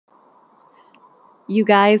You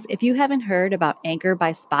guys, if you haven't heard about Anchor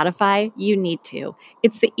by Spotify, you need to.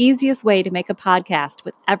 It's the easiest way to make a podcast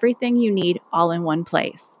with everything you need all in one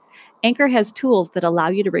place. Anchor has tools that allow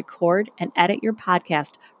you to record and edit your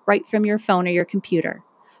podcast right from your phone or your computer.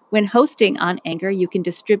 When hosting on Anchor, you can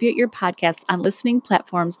distribute your podcast on listening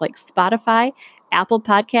platforms like Spotify, Apple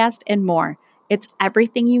Podcast, and more. It's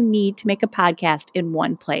everything you need to make a podcast in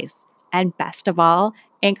one place. And best of all,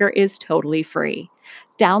 Anchor is totally free.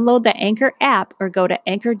 Download the Anchor app or go to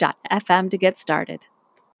anchor.fm to get started.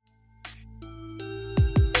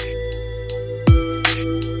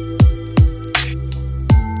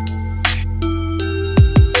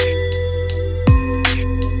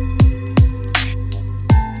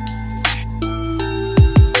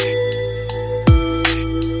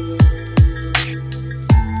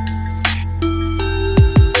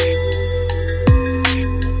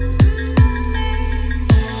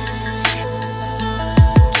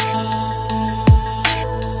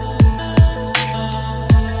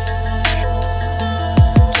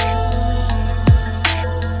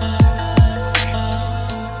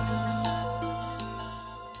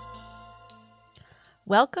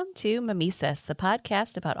 Welcome to Mimesis, the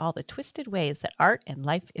podcast about all the twisted ways that art and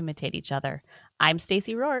life imitate each other. I'm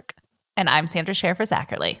Stacey Rourke. And I'm Sandra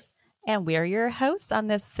Schaefer-Zachary. And we're your hosts on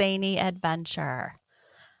this zany adventure.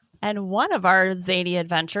 And one of our zany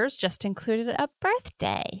adventures just included a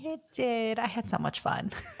birthday. It did. I had so much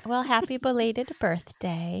fun. Well, happy belated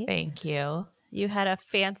birthday. Thank you. You had a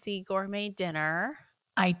fancy gourmet dinner.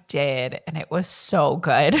 I did, and it was so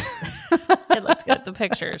good. It looked good. The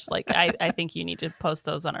pictures, I think you need to post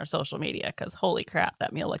those on our social media because holy crap,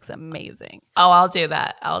 that meal looks amazing. Oh, I'll do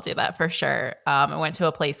that. I'll do that for sure. I went to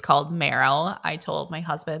a place called Marrow. I told my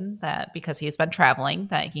husband that because he's been traveling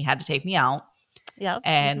that he had to take me out. Yeah.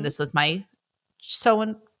 And this was my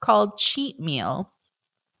so-called cheat meal.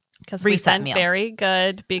 Because we've been meal. Very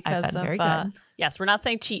good because I've been of, very good. Yes, we're not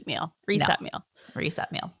saying cheat meal, reset meal.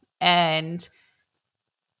 Reset meal. And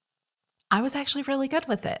I was actually really good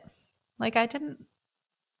with it. Like, I didn't,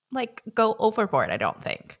 go overboard, I don't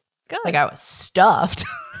think. Good. Like, I was stuffed.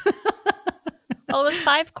 Well, it was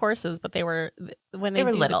 5 courses, but when they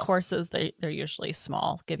do little. the courses, they're usually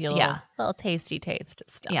small. Give you a little tasty taste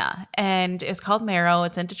of stuff. Yeah. And it's called Marrow.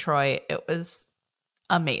 It's in Detroit. It was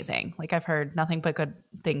amazing. Like, I've heard nothing but good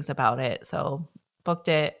things about it. So booked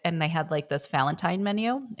it. And they had this Valentine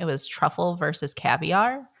menu. It was truffle versus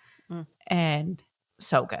caviar. And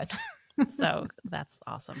so good. So that's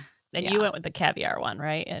awesome. And you went with the caviar one,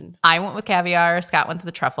 right? And I went with caviar. Scott went to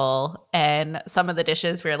the truffle. And some of the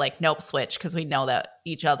dishes we were like, nope, switch, because we know that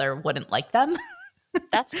each other wouldn't like them.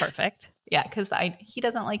 That's perfect. Yeah, because he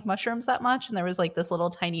doesn't like mushrooms that much. And there was this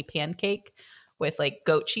little tiny pancake with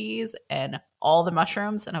goat cheese and all the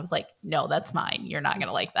mushrooms. And I was like, no, that's mine. You're not going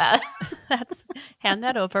to like that. Hand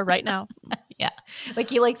that over right now. Yeah.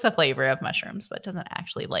 He likes the flavor of mushrooms, but doesn't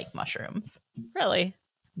actually like mushrooms. Really?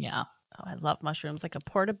 Yeah. Oh, I love mushrooms. Like a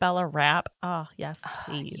portobello wrap. Oh, yes,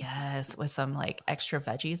 please. Yes, with some extra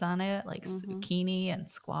veggies on it, zucchini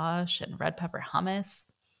and squash and red pepper hummus.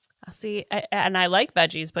 See, and I like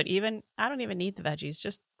veggies, but I don't even need the veggies.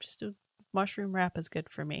 Just a mushroom wrap is good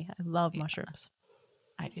for me. I love mushrooms.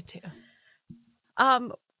 I do too.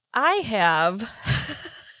 I have,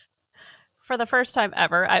 for the first time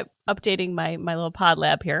ever, I'm updating my little pod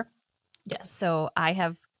lab here. Yes. So I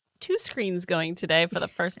have 2 screens going today for the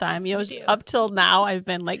first time. Yes, Up till now, I've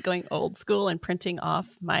been going old school and printing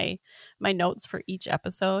off my notes for each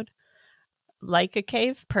episode, like a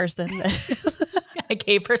cave person. A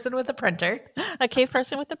cave person with a printer. A cave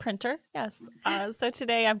person with a printer. Yes. So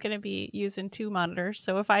today I'm going to be using 2 monitors.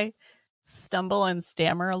 So if I stumble and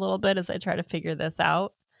stammer a little bit as I try to figure this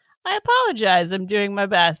out, I apologize. I'm doing my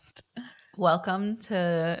best. Welcome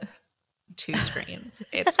to 2 screens.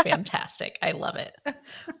 It's fantastic. I love it.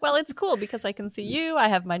 Well, it's cool because I can see you. I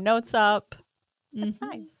have my notes up. It's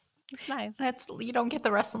nice. It's nice. You don't get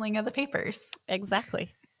the rustling of the papers. Exactly.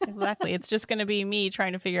 It's just going to be me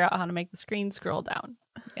trying to figure out how to make the screen scroll down.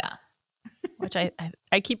 Yeah. Which I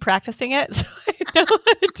keep practicing it, so I know how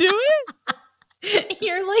to do it.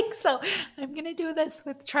 You're so I'm going to do this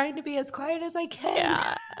with trying to be as quiet as I can.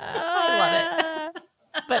 Yeah. I love it.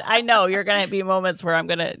 But I know you're going to be moments where I'm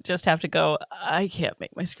going to just have to go, I can't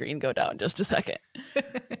make my screen go down just a second.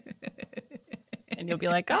 And you'll be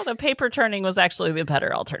like, oh, the paper turning was actually the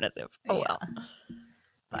better alternative. Oh, well.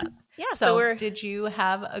 But yeah. So did you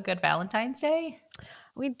have a good Valentine's Day?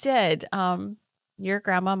 We did. Your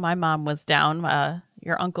grandma, my mom was down.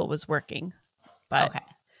 Your uncle was working. But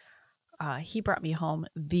he brought me home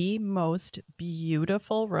the most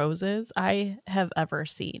beautiful roses I have ever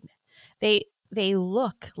seen. They they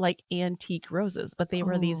look like antique roses, but they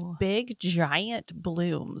were these Ooh. big, giant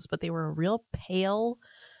blooms, but they were a real pale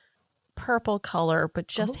purple color, but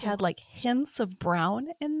just Ooh. had like hints of brown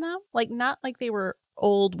in them. Like not like they were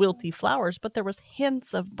old wilty flowers, but there was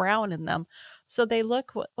hints of brown in them. So they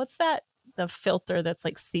look what's that? The filter that's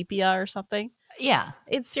like sepia or something. Yeah.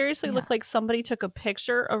 It seriously Yeah. looked like somebody took a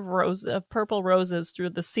picture of purple roses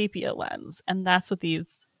through the sepia lens, and that's what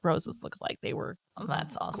these roses look like. They were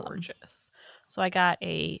That's awesome. gorgeous. So I got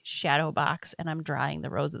a shadow box, and I'm drying the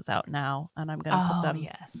roses out now, and I'm going to put them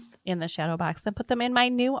yes. in the shadow box, then put them in my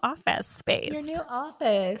new office space, Your new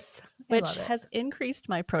office. which has increased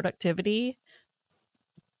my productivity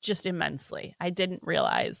just immensely. I didn't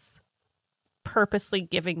realize purposely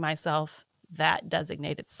giving myself that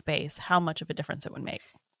designated space, how much of a difference it would make.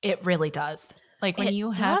 It really does. Like when It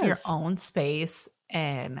you have your does. own space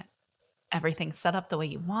and everything's set up the way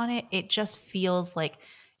you want it, it just feels like,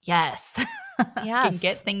 yes, I can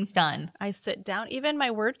get things done. I sit down. Even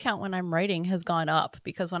my word count when I'm writing has gone up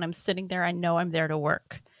because when I'm sitting there, I know I'm there to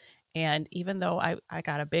work. And even though I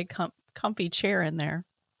got a big comfy chair in there,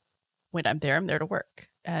 when I'm there to work.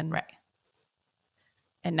 And Right.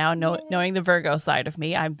 And now knowing the Virgo side of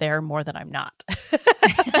me, I'm there more than I'm not.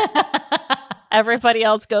 Everybody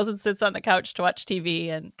else goes and sits on the couch to watch TV,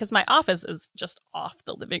 and because my office is just off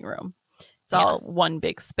the living room. It's all one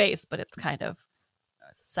big space, but it's kind of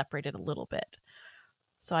separated a little bit.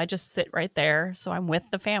 So I just sit right there. So I'm with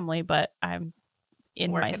the family, but I'm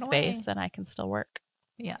in my space and I can still work.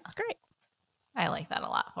 Yeah. So it's great. I like that a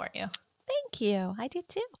lot for you. Thank you. I do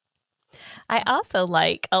too. I also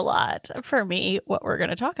like a lot, for me, what we're going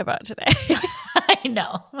to talk about today. I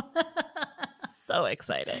know. So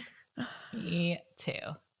excited. Me too.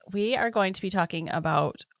 We are going to be talking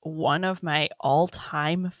about one of my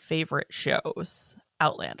all-time favorite shows,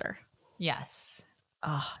 Outlander. Yes.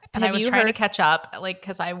 Oh, and I was trying to catch up, like,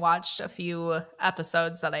 because I watched a few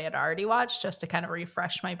episodes that I had already watched just to kind of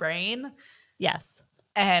refresh my brain. Yes.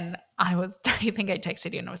 And I think I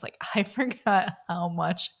texted you and I was like, I forgot how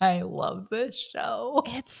much I love this show.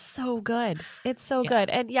 It's so good. It's so good.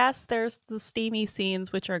 And yes, there's the steamy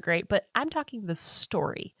scenes, which are great, but I'm talking the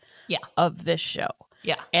story of this show.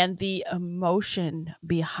 Yeah. And the emotion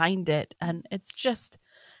behind it. And it's just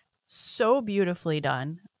so beautifully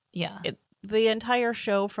done. Yeah. The entire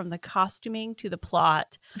show, from the costuming to the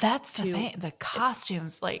plot. That's the thing. The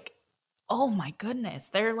costumes, like, oh my goodness.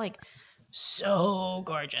 They're like so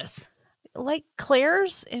gorgeous. Like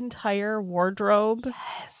Claire's entire wardrobe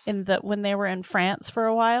when they were in France for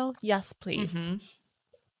a while. Yes, please. Mm-hmm.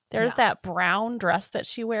 There's that brown dress that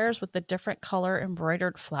she wears with the different color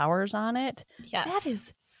embroidered flowers on it. Yes. That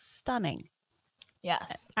is stunning.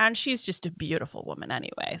 Yes. And she's just a beautiful woman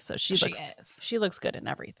anyway. So she looks good in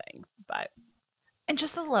everything. And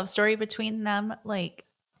just the love story between them, like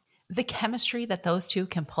the chemistry that those two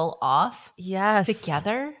can pull off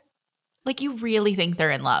together. Like you really think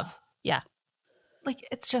they're in love. Yeah. Like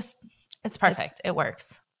it's perfect. It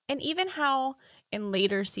works. And even how in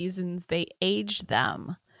later seasons they aged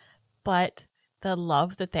them, but the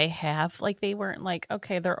love that they have, like they weren't like,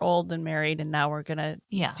 okay, they're old and married and now we're going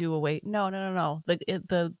to do away. No.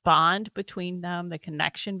 The bond between them, the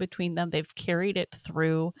connection between them, they've carried it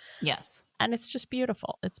through. Yes. And it's just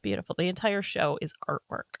beautiful. It's beautiful. The entire show is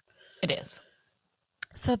artwork. It is.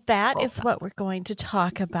 So that is what we're going to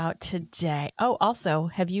talk about today. Oh, also,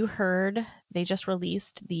 have you heard they just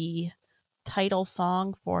released the title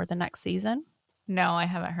song for the next season? No, I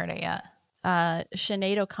haven't heard it yet.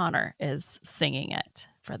 Sinead O'Connor is singing it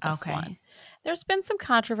for this one. There's been some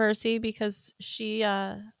controversy because she's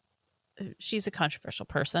a controversial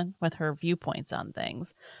person with her viewpoints on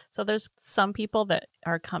things. So there's some people that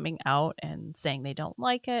are coming out and saying they don't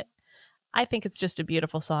like it. I think it's just a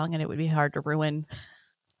beautiful song and it would be hard to ruin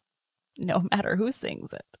no matter who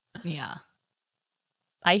sings it. Yeah.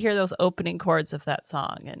 I hear those opening chords of that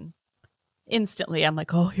song and instantly I'm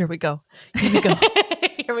like, oh, here we go. Here we go.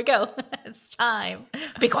 Here we go. It's time.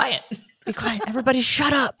 Be quiet. Be quiet. Everybody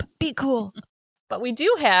shut up. Be cool. But we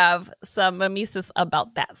do have some mimesis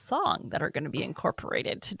about that song that are going to be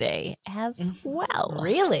incorporated today as well.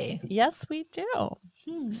 Really? Yes, we do.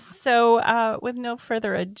 So with no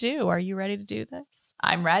further ado, are you ready to do this?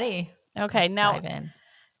 I'm ready. Okay. Let's now dive in.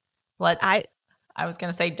 I was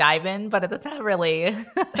going to say dive in, but that's not really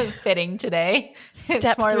fitting today.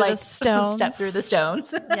 It's more like step through the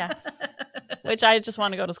stones. Yes. Which I just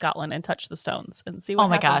want to go to Scotland and touch the stones and see what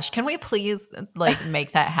happens. Gosh. Can we please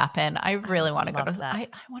make that happen? I really want to go to that. I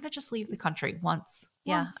want to just leave the country once.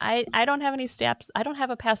 Yeah. I don't have any stamps. I don't have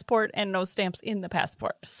a passport and no stamps in the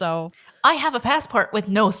passport. So I have a passport with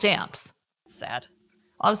no stamps. Sad.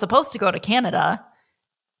 I was supposed to go to Canada,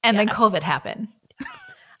 and then COVID happened.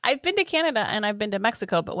 I've been to Canada and I've been to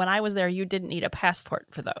Mexico, but when I was there, you didn't need a passport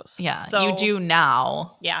for those. Yeah, so, you do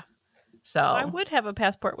now. Yeah. So I would have a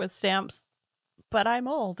passport with stamps, but I'm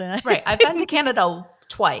old. And right. I've been to Canada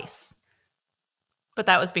twice, but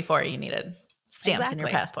that was before you needed stamps in your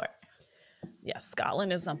passport. Yes,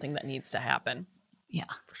 Scotland is something that needs to happen. Yeah,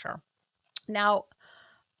 for sure. Now,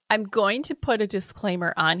 I'm going to put a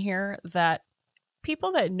disclaimer on here that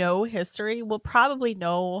people that know history will probably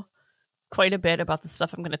know quite a bit about the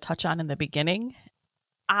stuff I'm going to touch on in the beginning.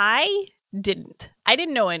 I didn't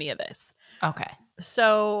know any of this. Okay.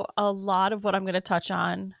 So a lot of what I'm going to touch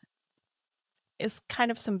on is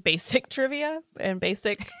kind of some basic trivia and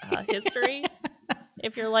basic history.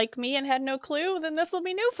 If you're like me and had no clue, then this will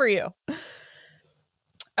be new for you.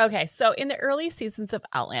 Okay, so in the early seasons of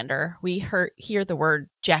Outlander, we hear the word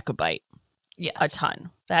Jacobite a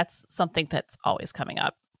ton. That's something that's always coming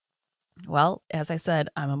up. Well, as I said,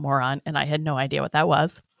 I'm a moron, and I had no idea what that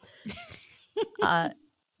was.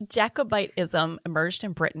 Jacobitism emerged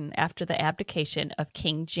in Britain after the abdication of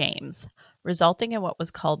King James, resulting in what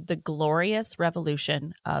was called the Glorious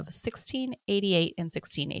Revolution of 1688 and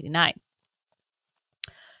 1689.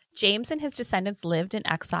 James and his descendants lived in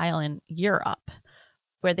exile in Europe,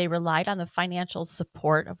 where they relied on the financial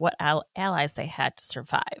support of what allies they had to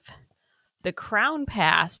survive. The crown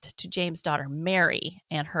passed to James' daughter Mary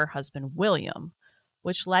and her husband William,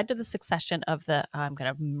 which led to the succession of the, I'm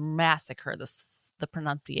going to massacre the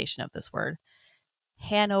pronunciation of this word,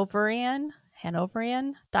 Hanoverian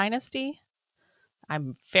dynasty.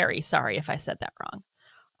 I'm very sorry if I said that wrong.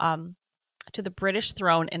 To the British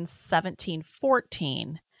throne in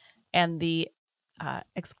 1714 and the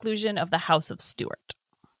exclusion of the House of Stuart.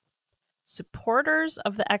 Supporters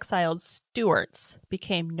of the exiled Stuarts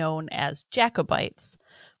became known as Jacobites,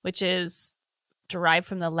 which is derived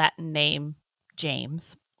from the Latin name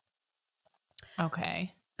James.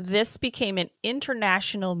 Okay. This became an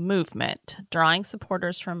international movement, drawing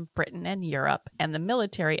supporters from Britain and Europe, and the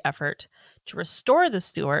military effort to restore the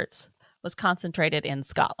Stuarts was concentrated in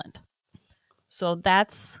Scotland. So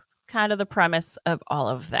that's kind of the premise of all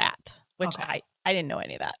of that, which I didn't know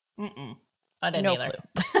any of that. I didn't either.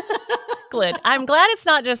 Clue. Good. I'm glad it's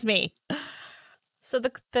not just me. So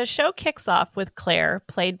the show kicks off with Claire,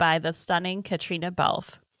 played by the stunning Katrina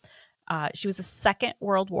Balfe. She was a Second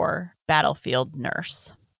World War battlefield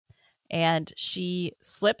nurse, and she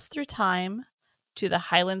slips through time to the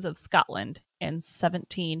Highlands of Scotland in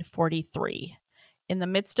 1743, in the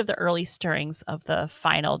midst of the early stirrings of the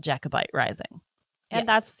final Jacobite Rising. And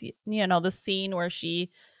that's, the scene where she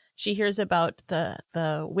hears about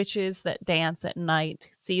the witches that dance at night,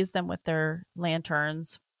 sees them with their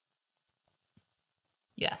lanterns.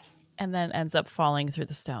 Yes. And then ends up falling through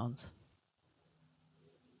the stones.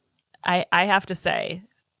 I have to say,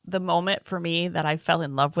 the moment for me that I fell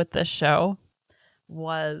in love with this show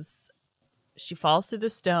was she falls through the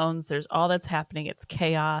stones. There's all that's happening. It's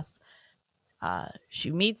chaos.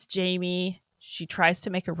 She meets Jamie. She tries to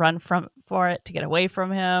make a run for it to get away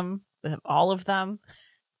from him, all of them.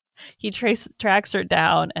 He tracks her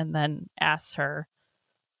down and then asks her,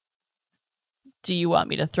 "Do you want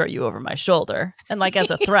me to throw you over my shoulder?" And like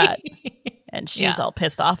as a threat. And she's all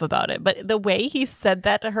pissed off about it. But the way he said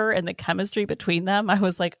that to her and the chemistry between them, I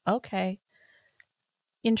was like, okay,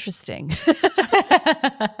 interesting.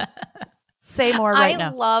 Say more now. I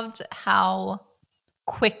loved how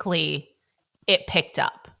quickly it picked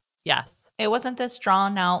up. Yes. It wasn't this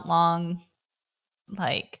drawn out long,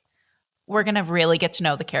 like, we're going to really get to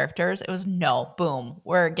know the characters. It was boom,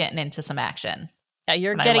 we're getting into some action. Yeah,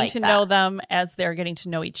 you're getting to know them as they're getting to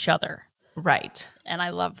know each other. Right. And I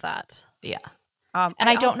love that. Yeah. And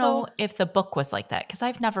I don't know if the book was like that because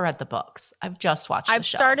I've never read the books. I've just watched the show. I've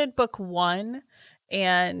started book 1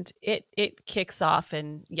 and it kicks off,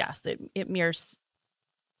 and yes, it mirrors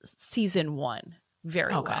season 1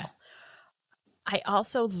 very well. I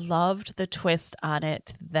also loved the twist on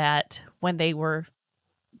it that when they were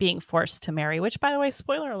being forced to marry, which, by the way,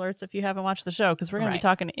 spoiler alerts if you haven't watched the show, because we're going to be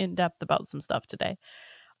talking in depth about some stuff today,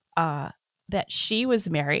 that she was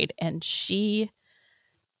married and she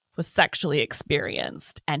was sexually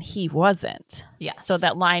experienced and he wasn't. Yes. So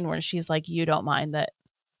that line where she's like, "You don't mind that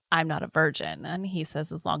I'm not a virgin," and he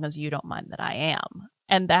says, "As long as you don't mind that I am."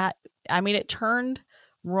 And that, I mean, it turned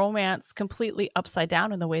romance completely upside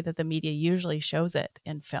down in the way that the media usually shows it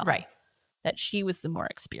in film. Right. That she was the more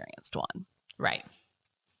experienced one. Right.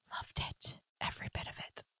 Loved it. Every bit of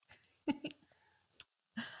it.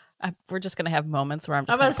 We're just going to have moments where I'm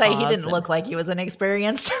going to say he didn't look like he was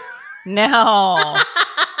inexperienced. No.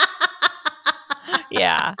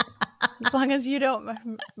 Yeah. As long as you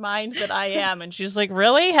don't mind that I am. And she's like,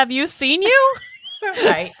 really? Have you seen you?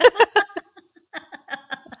 Right.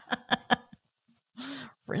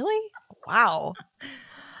 Really? Wow.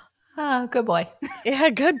 Oh, good boy. Yeah,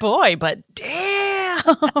 good boy, but damn.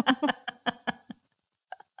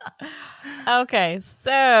 Okay,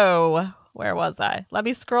 so where was I? Let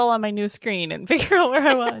me scroll on my new screen and figure out where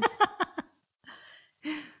I was.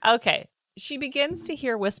 Okay, she begins to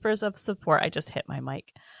hear whispers of support. I just hit my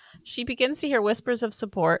mic. She begins to hear whispers of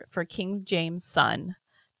support for King James' son,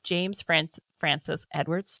 James Francis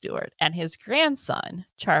Edward Stuart, and his grandson,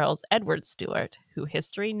 Charles Edward Stuart, who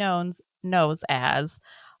history knows as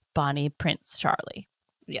Bonnie Prince Charlie.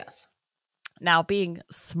 Yes. Now, being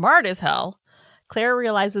smart as hell, Claire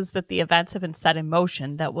realizes that the events have been set in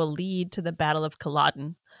motion that will lead to the Battle of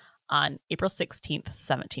Culloden on April 16th,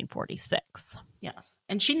 1746. Yes.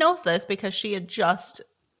 And she knows this because she had just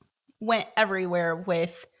went everywhere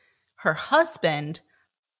with her husband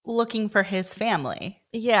looking for his family.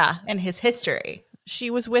 Yeah. And his history. She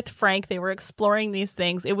was with Frank. They were exploring these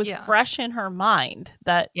things. It was fresh in her mind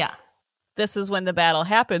that this is when the battle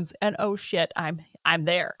happens. And oh shit, I'm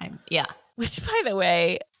there. Which, by the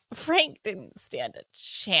way, Frank didn't stand a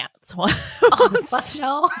chance once. Oh, fuck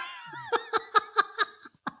no.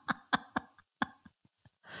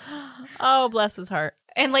 Oh, bless his heart.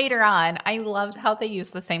 And later on, I loved how they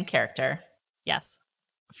used the same character. Yes.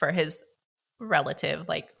 For his relative,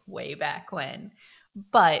 like way back when.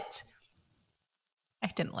 But I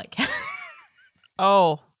didn't like him.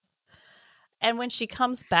 Oh. And when she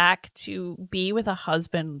comes back to be with a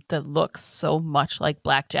husband that looks so much like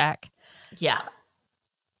Blackjack. Yeah.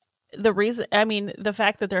 The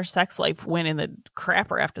fact that their sex life went in the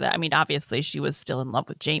crapper after that. I mean, obviously she was still in love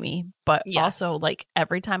with Jamie, but also like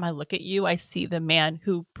every time I look at you, I see the man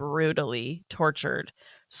who brutally tortured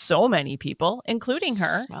so many people, including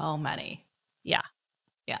her. So many. Yeah.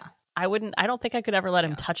 Yeah. I don't think I could ever let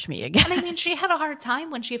him touch me again. And I mean, she had a hard time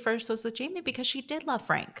when she first was with Jamie because she did love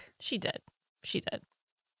Frank. She did.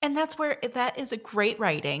 And that's where that is a great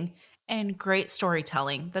writing and great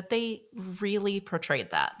storytelling that they really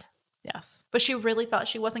portrayed that. Yes. But she really thought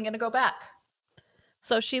she wasn't going to go back.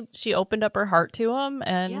 So she opened up her heart to him,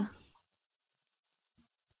 and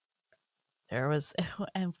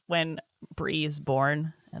and when Bree's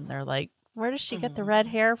born and they're like, where does she get the red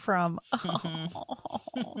hair from?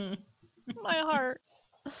 Oh, my heart.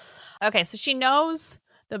 Okay, so she knows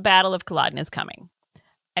the Battle of Culloden is coming.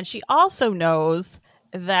 And she also knows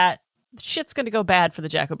that shit's going to go bad for the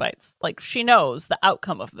Jacobites. Like, she knows the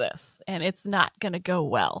outcome of this, and it's not going to go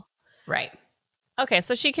well. Right. Okay,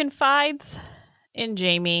 so she confides in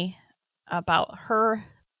Jamie about her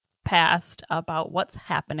past, about what's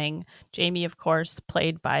happening. Jamie, of course,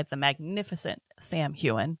 played by the magnificent Sam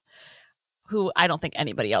Heughan, who I don't think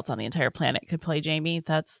anybody else on the entire planet could play Jamie.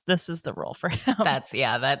 This is the role for him. That's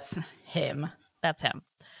him. That's him.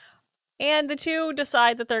 And the two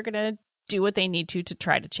decide that they're going to do what they need to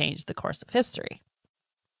try to change the course of history,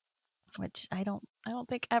 which I don't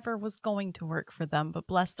think ever was going to work for them, but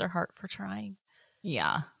bless their heart for trying.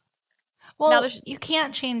 Yeah. Well, you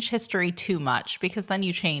can't change history too much because then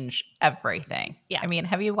you change everything. Yeah. I mean,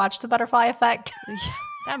 have you watched The Butterfly Effect?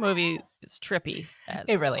 That movie is trippy as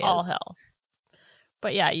it really all is. Hell.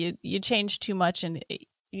 But yeah, you change too much and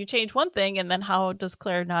you change one thing, and then how does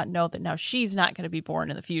Claire not know that now she's not going to be born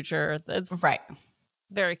in the future? That's right.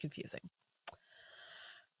 Very confusing.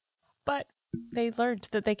 But they learned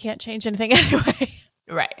that they can't change anything anyway.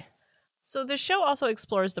 Right. So the show also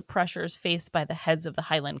explores the pressures faced by the heads of the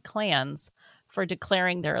Highland clans for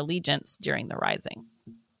declaring their allegiance during the Rising.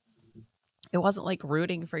 It wasn't like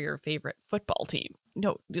rooting for your favorite football team.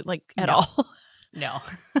 No, at all. No.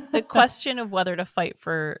 The question of whether to fight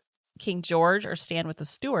for King George or stand with the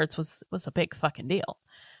Stuarts was a big fucking deal.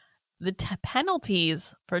 The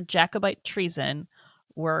penalties for Jacobite treason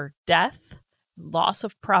were death, loss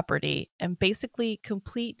of property, and basically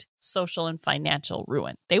complete social and financial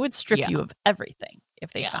ruin. They would strip you of everything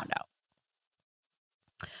if they found out.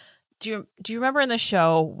 Do you remember in the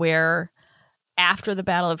show where after the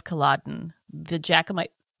Battle of Culloden, the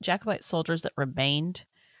Jacobite soldiers that remained,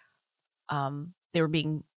 they were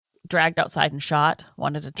being dragged outside and shot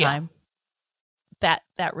one at a time? That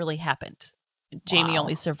really happened. Jamie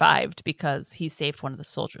only survived because he saved one of the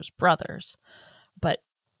soldiers' brothers. But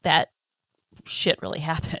that shit really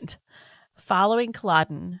happened. Following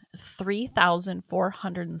Culloden,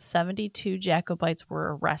 3,472 Jacobites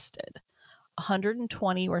were arrested.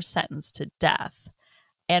 120 were sentenced to death.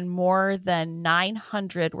 And more than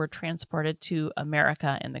 900 were transported to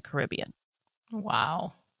America and the Caribbean.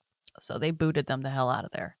 Wow. So they booted them the hell out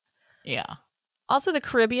of there. Yeah. Also, the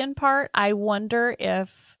Caribbean part, I wonder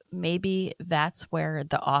if maybe that's where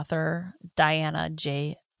the author, Diana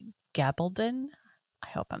J. Gabaldon, I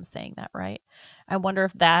hope I'm saying that right. I wonder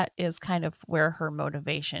if that is kind of where her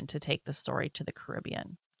motivation to take the story to the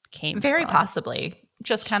Caribbean came Very from. possibly.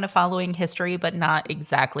 Just kind of following history, but not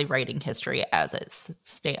exactly writing history as it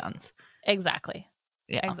stands. Exactly.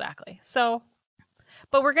 Yeah. Exactly. So,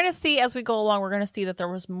 but we're going to see as we go along, we're going to see that there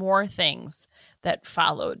was more things that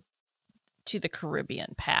followed to the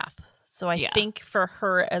Caribbean path. So I think for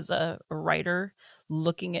her as a writer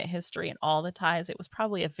looking at history and all the ties, it was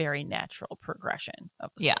probably a very natural progression of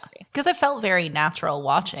the story. Because it felt very natural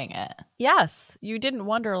watching it. Yes. You didn't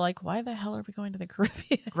wonder, like, why the hell are we going to the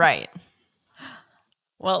Caribbean? Right.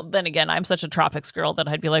 Well, then again, I'm such a tropics girl that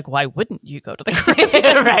I'd be like, why wouldn't you go to the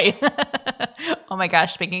Caribbean? Right. Oh my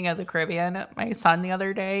gosh. Speaking of the Caribbean, my son the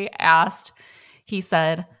other day asked, he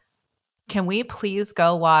said, can we please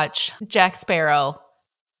go watch Jack Sparrow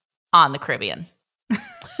on the Caribbean?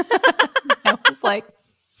 I was like,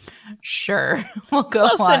 sure, we'll go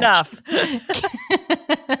Close watch. enough.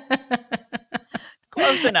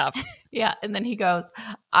 Close enough. Yeah. And then he goes,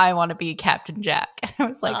 I want to be Captain Jack. And I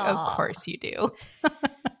was like, Aww. Of course you do.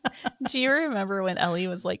 Do you remember when Ellie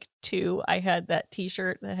was like 2? I had that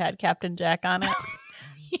t-shirt that had Captain Jack on it.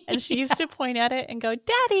 And she used to point at it and go,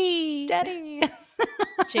 Daddy. Daddy.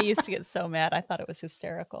 She used to get so mad. I thought it was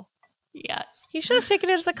hysterical. Yes. He should have taken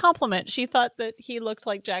it as a compliment. She thought that he looked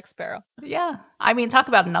like Jack Sparrow. Yeah. I mean, talk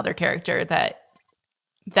about another character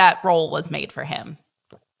that role was made for him.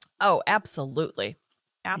 Oh, absolutely.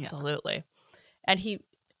 Absolutely. Yeah. And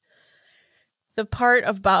the part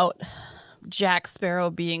about Jack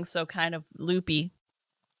Sparrow being so kind of loopy,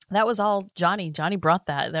 that was all Johnny. Johnny brought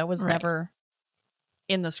that. That was never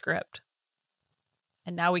in the script.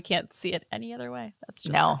 And now we can't see it any other way. That's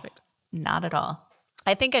just perfect. Not at all.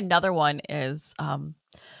 I think another one is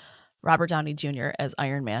Robert Downey Jr. as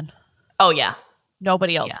Iron Man. Oh, yeah.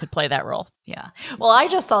 Nobody else could play that role. Yeah. Well, I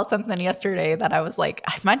just saw something yesterday that I was like,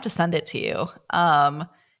 I meant to send it to you.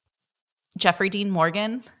 Jeffrey Dean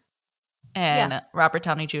Morgan and Robert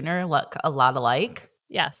Downey Jr. look a lot alike.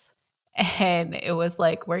 Yes. And it was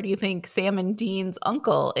like, where do you think Sam and Dean's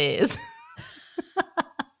uncle is?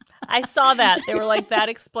 I saw that. They were like, that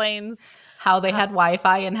explains how they had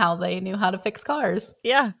Wi-Fi and how they knew how to fix cars.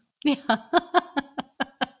 Yeah. Yeah.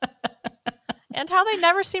 And how they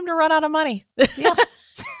never seem to run out of money. Yeah.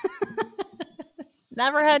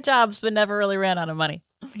 Never had jobs, but never really ran out of money.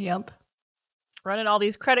 Yep. Running all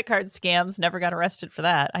these credit card scams, never got arrested for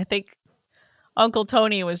that. I think Uncle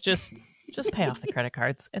Tony was just pay off the credit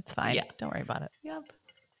cards. It's fine. Yeah. Don't worry about it. Yep.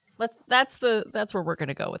 That's where we're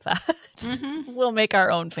gonna go with that. Mm-hmm. We'll make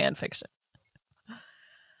our own fan fiction.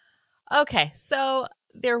 Okay, so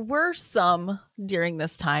there were some during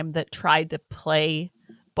this time that tried to play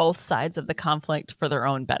both sides of the conflict for their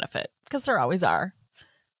own benefit, because there always are.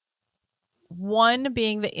 One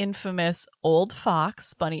being the infamous Old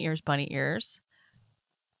Fox, Bunny Ears,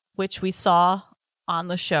 which we saw on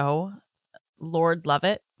the show, Lord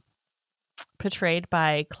Lovett, portrayed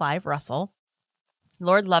by Clive Russell.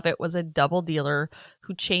 Lord Lovett was a double dealer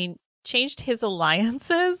who changed his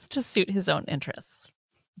alliances to suit his own interests.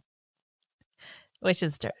 Which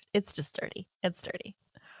is dirt. It's just dirty. It's dirty.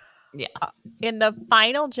 Yeah. In the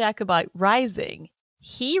final Jacobite Rising,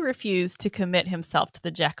 he refused to commit himself to the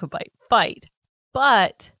Jacobite fight,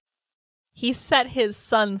 but he set his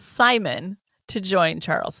son Simon to join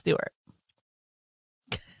Charles Stewart.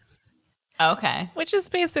 Okay. Which is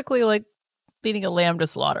basically like leading a lamb to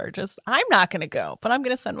slaughter. Just, I'm not going to go, but I'm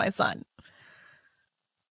going to send my son.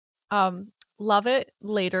 Lovett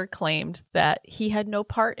later claimed that he had no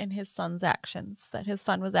part in his son's actions, that his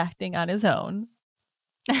son was acting on his own.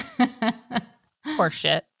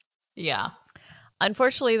 Horseshit. Yeah.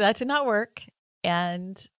 Unfortunately, that did not work,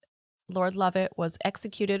 and Lord Lovett was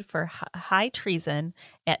executed for high treason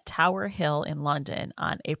at Tower Hill in London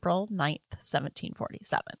on April 9th,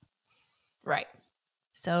 1747. Right.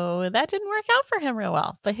 So that didn't work out for him real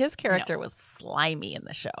well, but his character was slimy in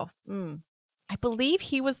the show. I believe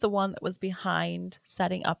he was the one that was behind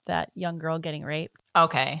setting up that young girl getting raped.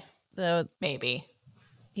 Okay. Maybe.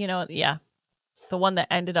 The one that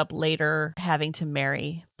ended up later having to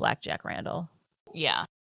marry Black Jack Randall. Yeah.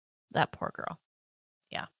 That poor girl.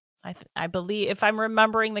 Yeah. I believe, if I'm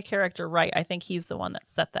remembering the character right, I think he's the one that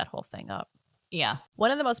set that whole thing up. Yeah.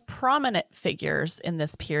 One of the most prominent figures in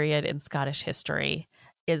this period in Scottish history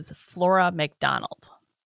is Flora MacDonald.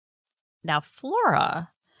 Now,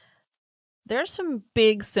 Flora, there's some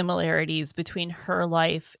big similarities between her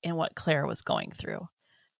life and what Claire was going through.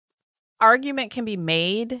 Argument can be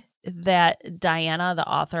made that Diana, the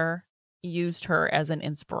author, used her as an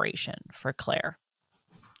inspiration for Claire.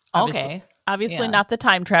 Okay. Obviously Yeah. not the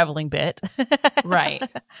time traveling bit. Right.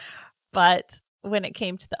 But when it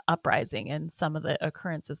came to the uprising and some of the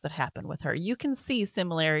occurrences that happened with her, you can see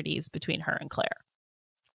similarities between her and Claire.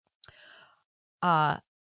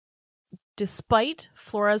 Despite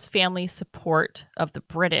Flora's family support of the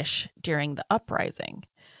British during the uprising,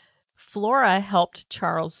 Flora helped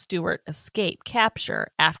Charles Stuart escape capture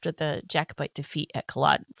after the Jacobite defeat at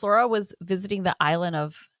Culloden. Flora was visiting the island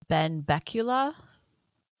of Benbecula,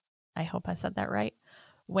 I hope I said that right,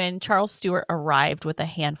 when Charles Stuart arrived with a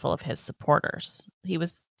handful of his supporters. He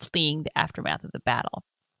was fleeing the aftermath of the battle.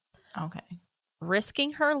 Okay.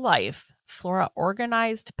 Risking her life, Flora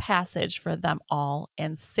organized passage for them all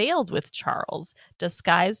and sailed with Charles,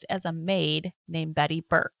 disguised as a maid named Betty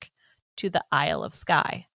Burke, to the Isle of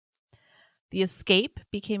Skye. The escape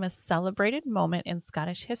became a celebrated moment in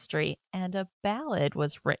Scottish history, and a ballad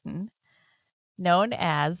was written known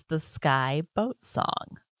as the Skye Boat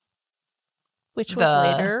Song, which was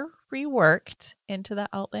later reworked into the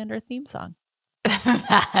Outlander theme song.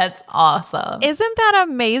 That's awesome. Isn't that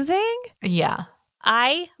amazing? Yeah.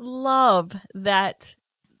 I love that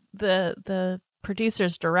the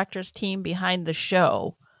producers, directors team behind the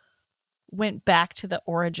show went back to the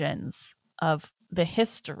origins of the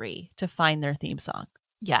history to find their theme song.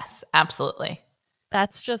 Yes, absolutely.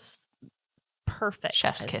 That's just perfect.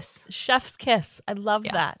 Chef's kiss. Chef's kiss. I love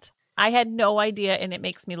that. I had no idea, and it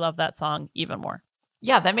makes me love that song even more.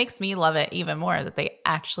 Yeah, that makes me love it even more that they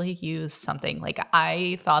actually use something. Like,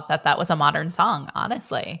 I thought that was a modern song,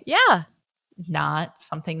 honestly. Yeah. Not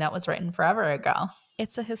something that was written forever ago.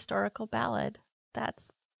 It's a historical ballad.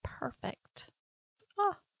 That's perfect.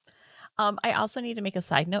 Oh. I also need to make a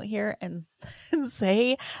side note here and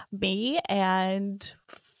say me and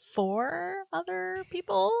 4 other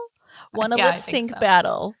people won a lip sync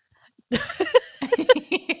battle.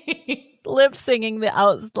 Lip singing the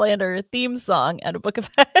Outlander theme song at a book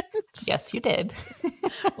event. Yes, you did.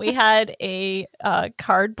 We had a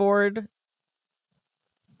cardboard,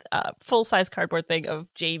 full-size cardboard thing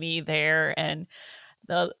of Jamie there, and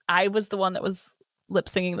I was the one that was lip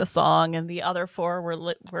singing the song, and the other 4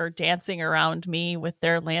 were dancing around me with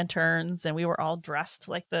their lanterns, and we were all dressed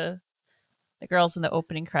like the girls in the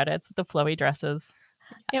opening credits with the flowy dresses.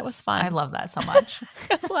 Yes, it was fun. I love that so much.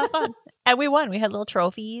 It was a lot of fun. And we won. We had little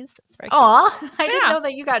trophies. Aw, I didn't know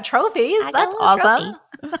that you got trophies. That's awesome.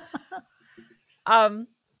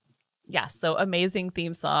 Yeah, so amazing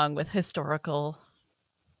theme song with historical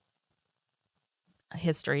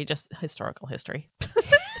history, just historical history.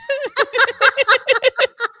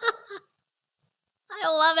 I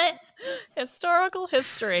love it. Historical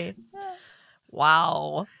history.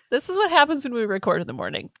 Wow. This is what happens when we record in the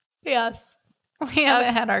morning. Yes. We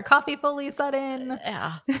haven't had our coffee fully set in.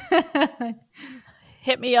 Yeah.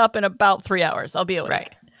 Hit me up in about 3 hours. I'll be awake.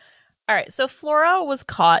 Right. All right. So Flora was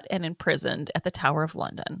caught and imprisoned at the Tower of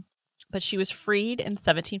London, but she was freed in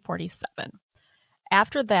 1747.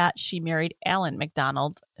 After that, she married Alan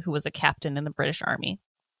MacDonald, who was a captain in the British Army.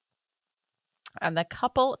 And the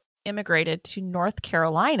couple immigrated to North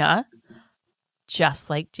Carolina, just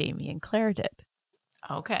like Jamie and Claire did.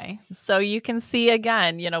 Okay. So you can see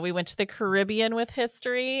again, we went to the Caribbean with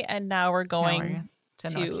history, and now we're going to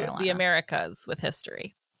the Americas with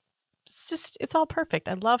history. It's all perfect.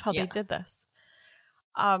 I love how they did this.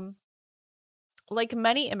 Like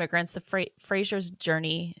many immigrants, the Fraser's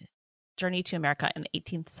journey to America in the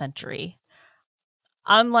 18th century,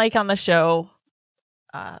 unlike on the show,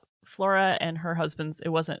 Flora and her husbands, it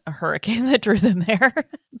wasn't a hurricane that drew them there.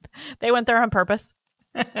 They went there on purpose.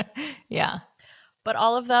 Yeah. But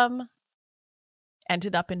all of them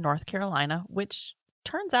ended up in North Carolina, which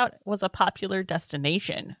turns out was a popular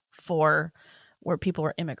destination for where people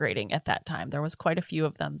were immigrating at that time. There was quite a few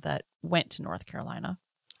of them that went to North Carolina.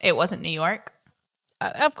 It wasn't New York?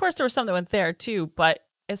 Of course, there were some that went there too. But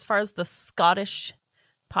as far as the Scottish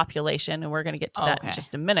population, and we're going to get to that in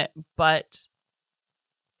just a minute, but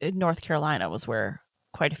North Carolina was where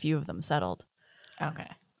quite a few of them settled.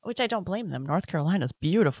 Okay. Which I don't blame them. North Carolina's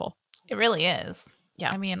beautiful. It really is.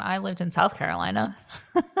 Yeah. I mean, I lived in South Carolina.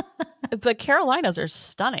 The Carolinas are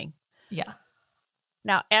stunning. Yeah.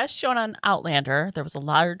 Now, as shown on Outlander, there was a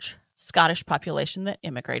large Scottish population that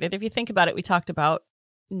immigrated. If you think about it, we talked about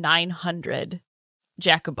 900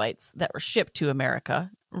 Jacobites that were shipped to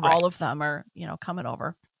America. Right. All of them are, coming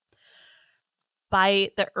over. By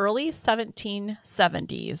the early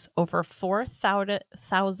 1770s, over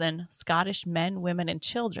 4,000 Scottish men, women, and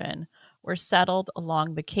children were settled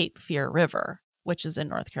along the Cape Fear River, which is in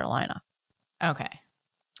North Carolina. Okay.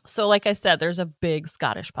 So like I said, there's a big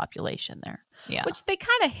Scottish population there, Yeah. which they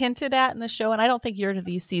kind of hinted at in the show. And I don't think you're to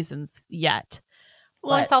these seasons yet.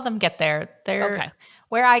 Well, I But saw them get there. okay.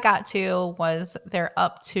 Where I got to was they're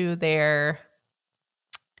up to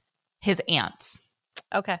his aunts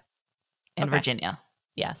Okay. in Okay. Virginia.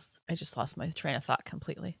 Yes. I just lost my train of thought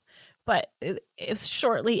completely. But it's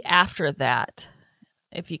shortly after that,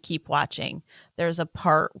 if you keep watching, there's a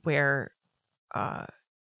part where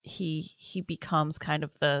he becomes kind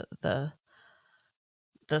of the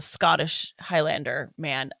Scottish Highlander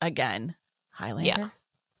man again. Highlander? Yeah.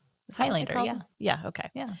 Is that what they Highlander, call yeah. them? Yeah, okay.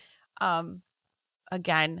 Yeah.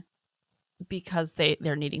 Again, because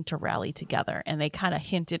they're needing to rally together, and they kind of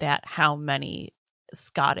hinted at how many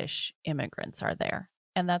Scottish immigrants are there.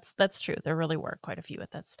 And that's true. There really were quite a few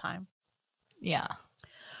at this time. Yeah.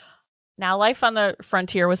 Now, life on the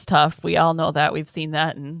frontier was tough. We all know that. We've seen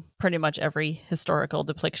that in pretty much every historical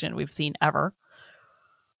depiction we've seen ever.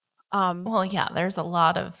 Well, yeah, there's a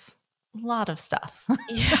lot of stuff.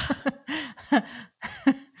 Yeah.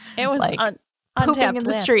 It was like pooping pooping in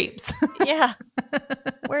the streets. Yeah.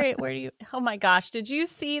 Where do you? Oh my gosh! Did you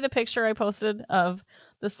see the picture I posted of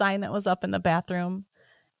the sign that was up in the bathroom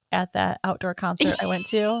at that outdoor concert I went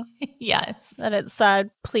to? Yes. And it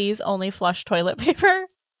said, "Please only flush toilet paper."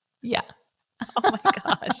 Yeah. Oh my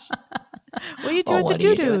gosh! What do you do Well, with the what do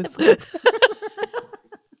you do doo-doos? with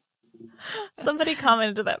Somebody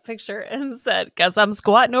commented to that picture and said, "Guess I'm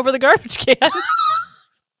squatting over the garbage can."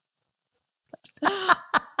 I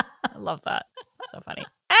love that. So funny.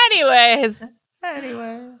 Anyways,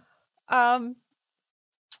 Anyway. as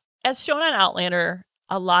shown on Outlander,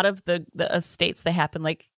 a lot of the estates that happen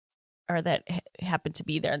happened to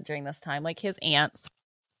be there during this time, like his aunts,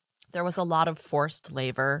 there was a lot of forced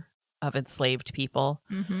labor of enslaved people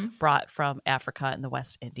brought from Africa and the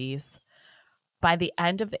West Indies. By the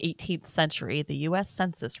end of the 18th century, the U.S.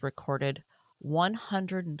 Census recorded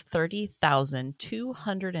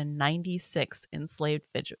 130,296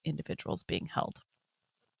 enslaved individuals being held.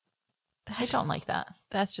 I don't like that.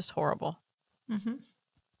 That's just horrible. Mm-hmm.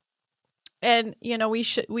 And they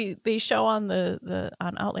show on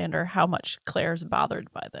on Outlander how much Claire's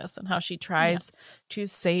bothered by this and how she tries to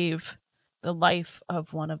save the life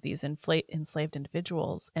of one of these enslaved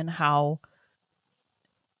individuals, and how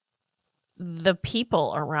the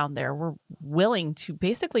people around there were willing to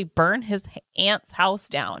basically burn his aunt's house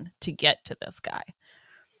down to get to this guy.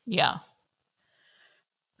 Yeah.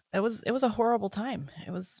 It was a horrible time.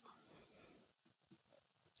 It was,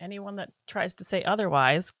 anyone that tries to say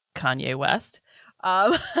otherwise, Kanye West,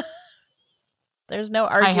 there's no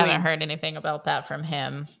arguing. I haven't heard anything about that from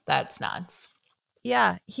him. That's nuts.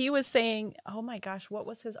 Yeah, he was saying, oh my gosh, what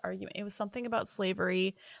was his argument? It was something about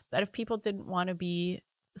slavery, that if people didn't want to be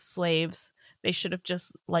slaves, they should have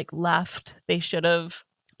just left. They should have.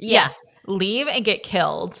 Yes. Leave and get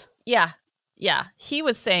killed. Yeah. Yeah. He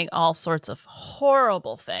was saying all sorts of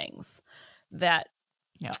horrible things that.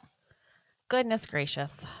 Yeah. Goodness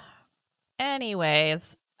gracious.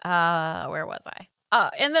 Anyways, where was I?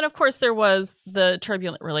 And then, of course, there was the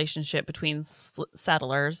turbulent relationship between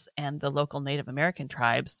settlers and the local Native American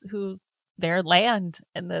tribes, who their land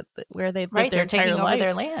and where they lived their entire taking life, over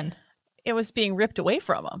their land. It was being ripped away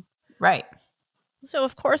from them. Right. So,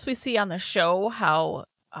 of course, we see on the show how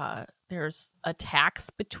there's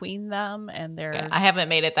attacks between them, and there's. Okay. I haven't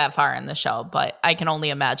made it that far in the show, but I can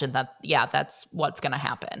only imagine that. Yeah, that's what's going to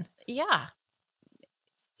happen. Yeah.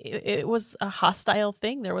 It was a hostile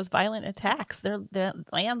thing. There was violent attacks. Their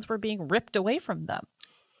lands were being ripped away from them.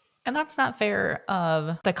 And that's not fair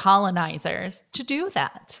of the colonizers to do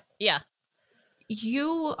that. Yeah.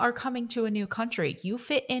 You are coming to a new country. You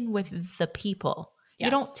fit in with the people. Yes.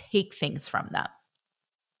 You don't take things from them.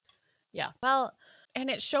 Yeah. Well, and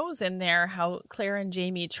it shows in there how Claire and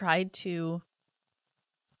Jamie tried to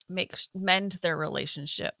mend their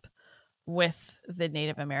relationship with the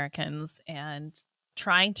Native Americans, and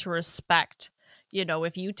trying to respect,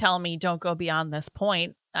 if you tell me don't go beyond this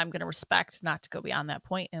point, I'm going to respect not to go beyond that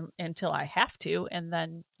point until I have to. And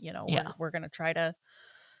then, we're going to try to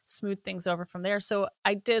smooth things over from there. So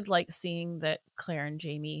I did like seeing that Claire and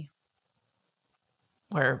Jamie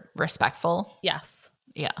were respectful. Yes.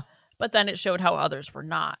 Yeah. But then it showed how others were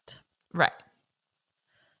not. Right.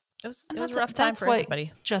 It was a rough time for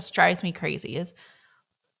everybody. Just drives me crazy is,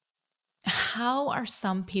 how are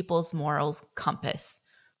some people's morals compass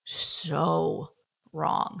so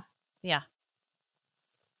wrong? Yeah.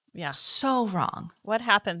 Yeah. So wrong. What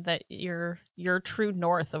happened that your true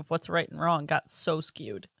north of what's right and wrong got so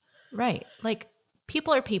skewed? Right.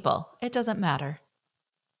 People are people. It doesn't matter.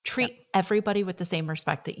 Treat everybody with the same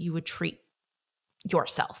respect that you would treat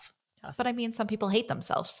yourself. Yes. But I mean, some people hate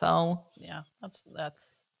themselves, so Yeah,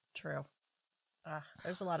 that's true.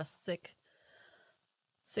 There's a lot of sick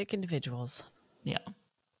individuals. yeah.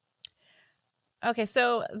 Okay,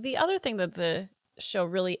 so the other thing that the show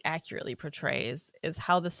really accurately portrays is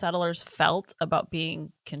how the settlers felt about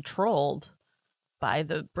being controlled by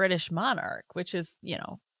the British monarch, which is,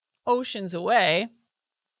 oceans away,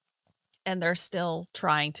 and they're still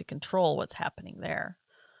trying to control what's happening there.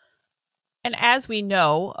 And as we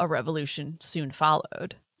know, a revolution soon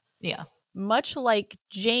followed. Yeah. Much like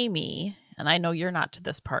Jamie, and I know you're not to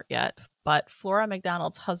this part yet, but Flora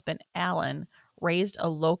MacDonald's husband, Alan, raised a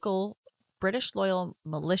local British loyal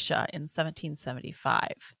militia in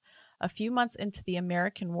 1775. A few months into the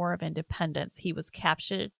American War of Independence, he was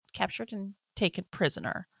captured and taken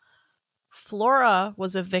prisoner. Flora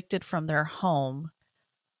was evicted from their home,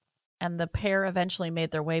 and the pair eventually made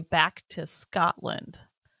their way back to Scotland,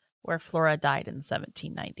 where Flora died in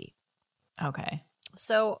 1790. Okay.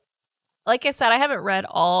 So, like I said, I haven't read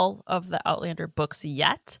all of the Outlander books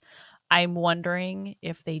yet. I'm wondering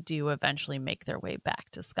if they do eventually make their way back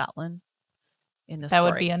to Scotland in the That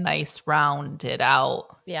story. would be a nice rounded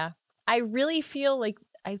out. Yeah. I really feel like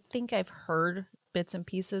I think I've heard bits and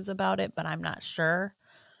pieces about it, but I'm not sure.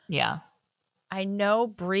 Yeah. I know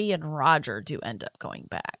Bree and Roger do end up going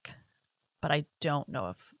back, but I don't know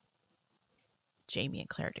if Jamie and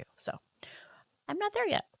Claire do. So I'm not there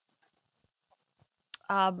yet.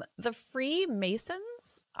 The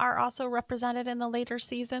Freemasons are also represented in the later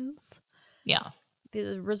seasons. Yeah.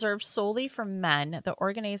 Reserved solely for men, the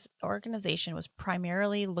organization was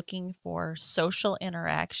primarily looking for social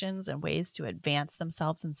interactions and ways to advance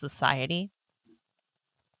themselves in society.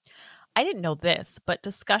 I didn't know this, but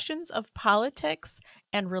discussions of politics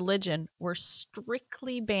and religion were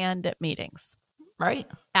strictly banned at meetings. Right.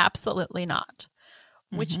 Absolutely not.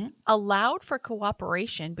 Which Mhm. allowed for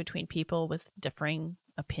cooperation between people with differing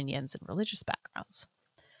opinions and religious backgrounds.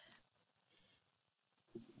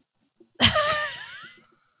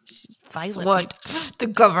 She's It's violently, what the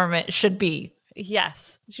government should be.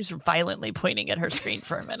 yes, she's violently pointing at her screen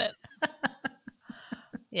for a minute.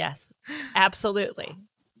 Yes, absolutely.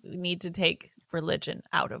 We need to take religion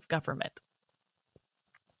out of government.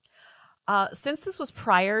 Since this was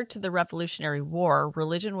prior to the Revolutionary War,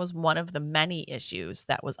 religion was one of the many issues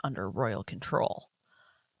that was under royal control.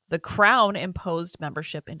 The Crown imposed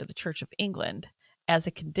membership into the Church of England as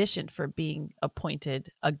a condition for being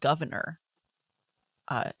appointed a governor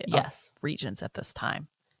Yes. of regions at this time.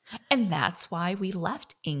 And that's why we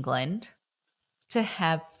left England, to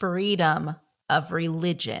have freedom of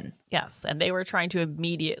religion. Yes, and they were trying to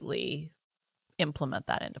immediately implement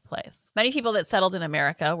that into place. Many people that settled in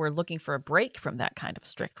America were looking for a break from that kind of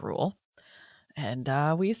strict rule. And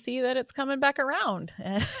we see that it's coming back around.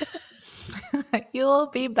 You'll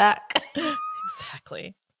be back.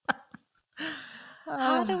 Exactly.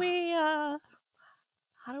 How do we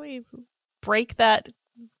break that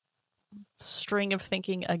string of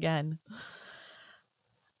thinking again?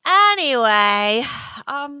 Anyway,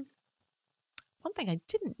 one thing I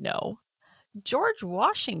didn't know, George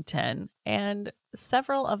Washington and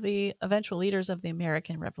several of the eventual leaders of the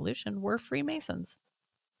American Revolution were Freemasons.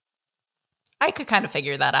 I could kind of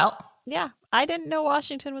figure that out. Yeah, I didn't know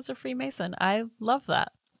Washington was a Freemason. I love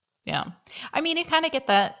that. Yeah. I mean, you kind of get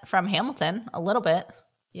that from Hamilton a little bit.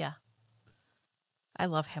 Yeah. I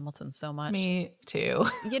love Hamilton so much. Me too.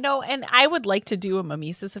 And I would like to do a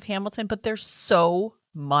mimesis of Hamilton, but there's so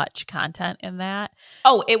much content in that.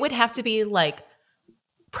 Oh, it would have to be like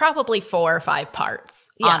probably 4 or 5 parts,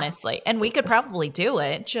 honestly. And we could probably do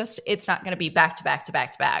it. Just it's not going to be back to back to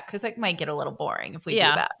back to back because it might get a little boring if we do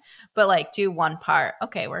that. But like do one part.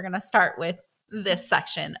 Okay, we're going to start with this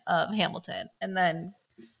section of Hamilton and then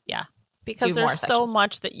because there's so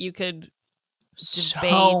much that you could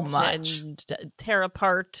debate and tear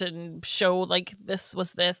apart and show like this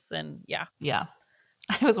was this and yeah.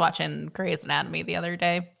 I was watching Grey's Anatomy the other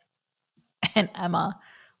day and Emma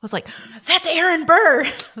was like, that's Aaron Burr.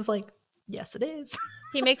 I was like, yes, it is.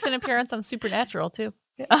 He makes an appearance on Supernatural too.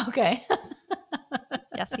 Okay.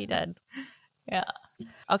 Yes, he did. Yeah.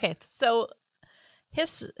 Okay, so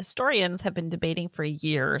historians have been debating for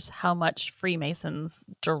years how much Freemasons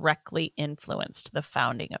directly influenced the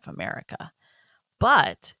founding of America.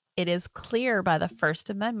 But it is clear by the First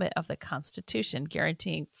Amendment of the Constitution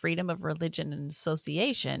guaranteeing freedom of religion and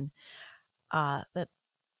association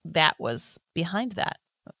that was behind that.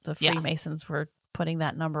 The Freemasons were putting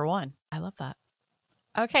that number one. I love that.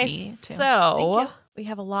 Okay, so we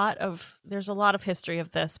have there's a lot of history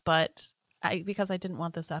of this, but because I didn't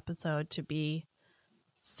want this episode to be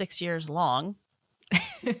 6 years long,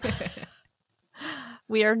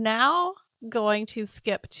 We are now going to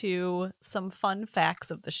skip to some fun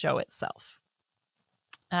facts of the show itself.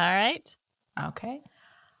 All right. Okay.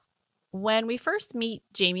 When we first meet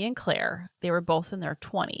Jamie and Claire, they were both in their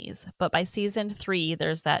 20s, but by season 3,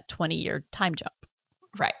 there's that 20-year time jump.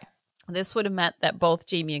 Right. This would have meant that both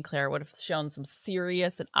Jamie and Claire would have shown some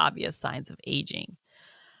serious and obvious signs of aging.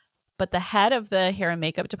 But the head of the hair and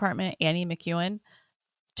makeup department, Annie McEwen,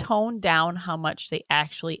 toned down how much they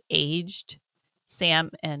actually aged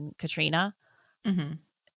Sam and Katrina. Mm-hmm.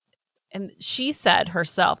 And she said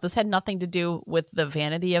herself, this had nothing to do with the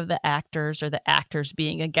vanity of the actors or the actors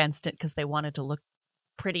being against it because they wanted to look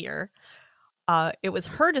prettier. It was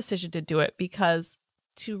her decision to do it because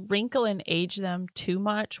to wrinkle and age them too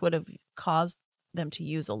much would have caused them to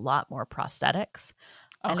use a lot more prosthetics.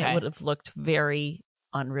 Okay. And it would have looked very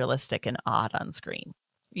unrealistic and odd on screen.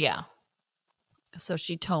 Yeah. So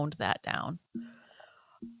she toned that down.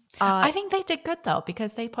 I think they did good though,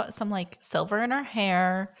 because they put some like silver in her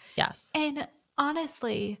hair. Yes. And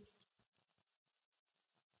honestly,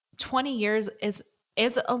 20 years is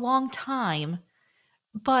a long time,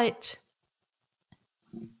 but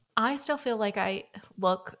I still feel like I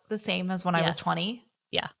look the same as when I was 20.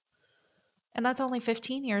 Yeah. And that's only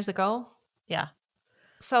 15 years ago. Yeah.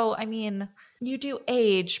 So, I mean, you do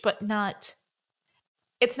age, but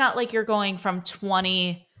it's not like you're going from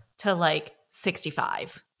 20 to like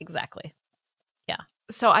 65. Exactly. Yeah.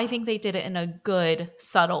 So I think they did it in a good,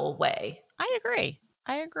 subtle way. I agree.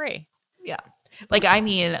 Yeah. Like, I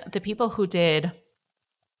mean, the people who did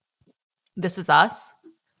This Is Us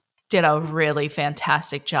did a really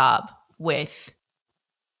fantastic job with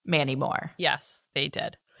Mandy Moore. Yes, they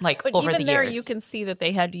did. Like, but over even the there, years. you can see that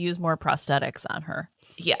they had to use more prosthetics on her.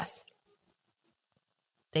 Yes.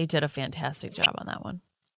 They did a fantastic job on that one.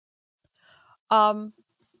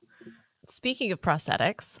 Speaking of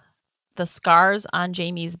prosthetics, the scars on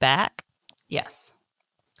Jamie's back. Yes.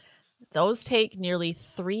 Those take nearly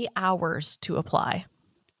 3 hours to apply.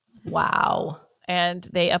 Wow. And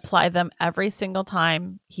they apply them every single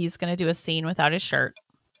time he's going to do a scene without his shirt.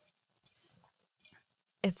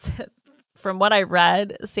 It's, from what I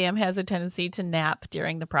read, Sam has a tendency to nap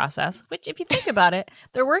during the process, which if you think about it,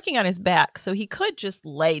 they're working on his back, so he could just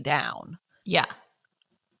lay down. Yeah.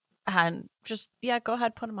 And just, go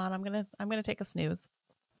ahead, put them on. I'm going to take a snooze.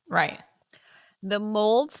 Right. The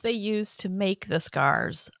molds they use to make the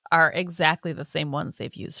scars are exactly the same ones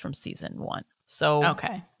they've used from season 1. So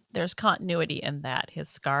okay. There's continuity in that. His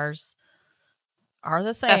scars are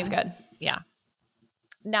the same. That's good. Yeah.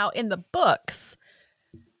 Now, in the books,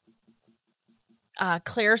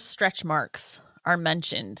 Claire's stretch marks are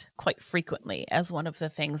mentioned quite frequently as one of the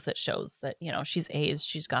things that shows that, she's aged.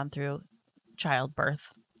 She's gone through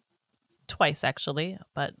childbirth twice, actually,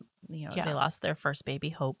 but, they lost their first baby,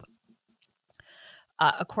 Hope.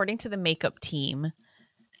 According to the makeup team,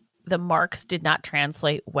 the marks did not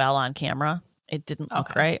translate well on camera. It didn't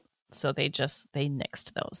look right. So they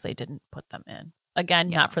nixed those. They didn't put them in. Again,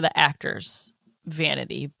 not for the actors'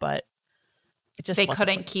 vanity, but it just they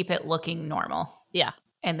couldn't keep it looking normal. Yeah.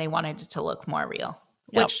 And they wanted it to look more real.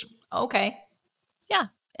 Yep. Which, okay. Yeah.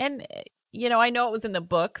 And, I know it was in the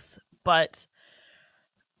books, but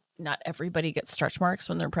not everybody gets stretch marks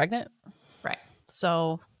when they're pregnant. Right.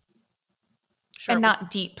 So. Sure, and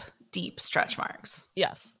not deep stretch marks.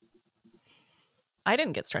 Yes. I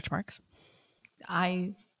didn't get stretch marks.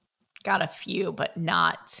 I got a few, but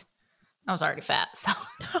not. I was already fat, so.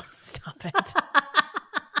 Oh, stop it.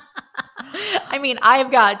 I mean,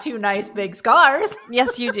 I've got 2 nice big scars.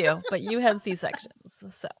 Yes, you do, but you had C-sections.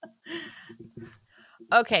 So.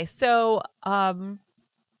 Okay, so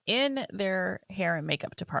in their hair and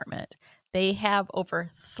makeup department, they have over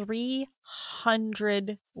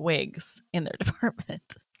 300 wigs in their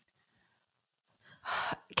department.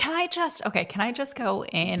 Can I just go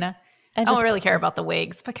in? I don't really care about the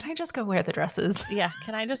wigs, but can I just go wear the dresses? Yeah,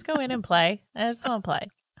 can I just go in and play? I just want to play.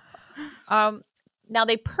 Now,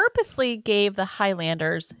 they purposely gave the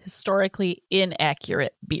Highlanders historically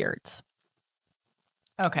inaccurate beards.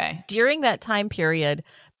 Okay. During that time period,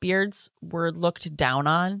 beards were looked down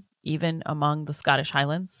on, even among the Scottish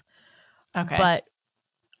Highlands. Okay. But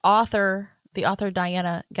the author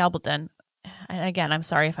Diana Gabaldon, and again, I'm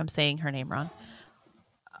sorry if I'm saying her name wrong,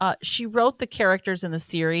 she wrote the characters in the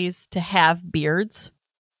series to have beards.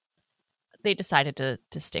 They decided to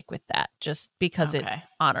stick with that just because it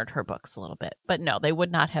honored her books a little bit. But no, they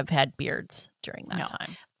would not have had beards during that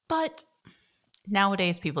time. But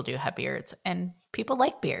nowadays people do have beards and people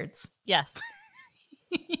like beards. Yes.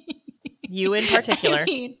 You in particular. I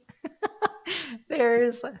mean,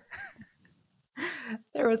 there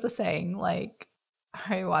was a saying, like,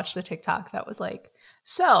 I watched a TikTok that was like,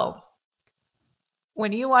 So,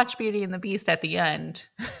 when you watch Beauty and the Beast at the end,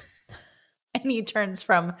 and he turns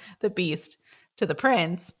from the Beast to the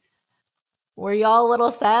Prince, were y'all a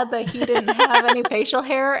little sad that he didn't have any facial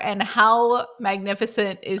hair? And how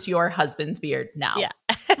magnificent is your husband's beard now? Yeah.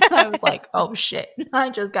 I was like, oh shit, I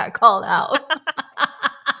just got called out.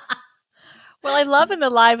 Well, I love in the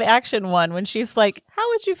live action one when she's like, how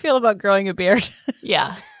would you feel about growing a beard?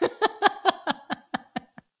 Yeah.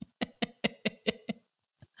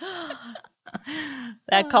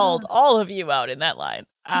 That called all of you out in that line.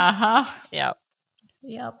 Uh-huh. Yeah.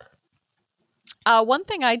 Yep. One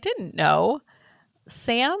thing I didn't know,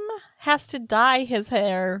 Sam has to dye his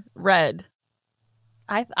hair red.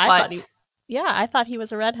 I thought I thought he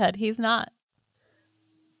was a redhead. He's not.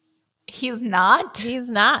 He's not? He's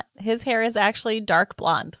not. His hair is actually dark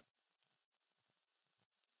blonde.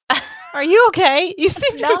 Are you okay? You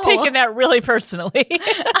seem to be taking that really personally.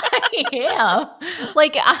 I am.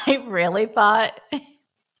 Like, I really thought,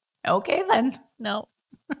 okay then. No.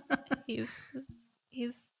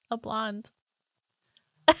 He's a blonde.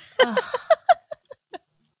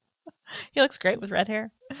 He looks great with red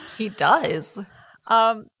hair. He does.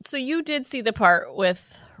 So you did see the part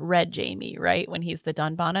with Red Jamie, right? When he's the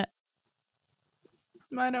Dunbonnet?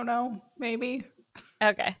 I don't know. Maybe.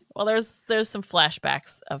 Okay. Well, there's some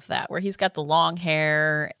flashbacks of that where he's got the long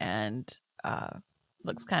hair and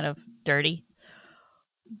looks kind of dirty.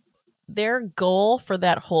 Their goal for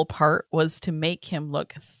that whole part was to make him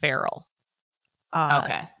look feral.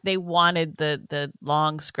 Okay. They wanted the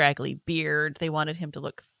long, scraggly beard. They wanted him to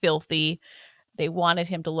look filthy. They wanted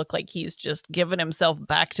him to look like he's just given himself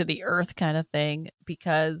back to the earth kind of thing,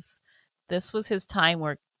 because this was his time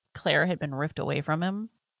where Claire had been ripped away from him.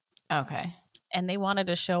 Okay. And they wanted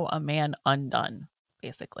to show a man undone,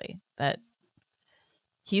 basically. That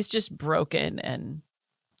he's just broken and...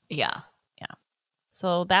 Yeah. Yeah.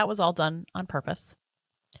 So that was all done on purpose.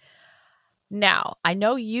 Now, I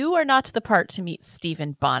know you are not to the part to meet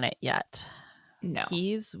Stephen Bonnet yet. No.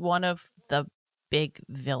 He's one of the big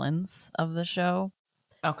villains of the show.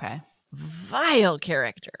 Okay. Vile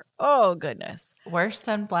character. Oh, goodness. Worse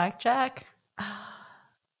than Blackjack?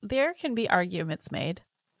 There can be arguments made.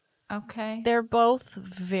 Okay. They're both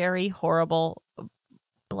very horrible.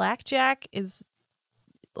 Blackjack is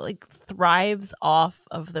like thrives off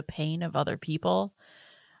of the pain of other people.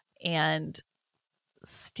 And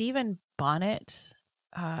Stephen Bonnet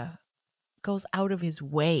goes out of his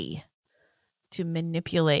way to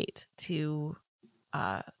manipulate, to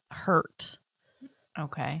hurt.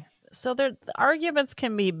 Okay. So the arguments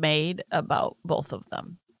can be made about both of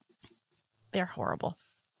them. They're horrible.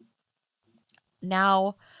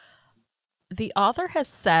 Now, the author has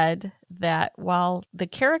said that while the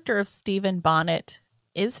character of Stephen Bonnet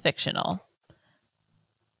is fictional,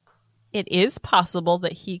 it is possible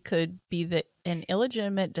that he could be an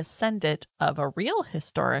illegitimate descendant of a real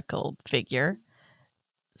historical figure,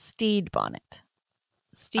 Stede Bonnet.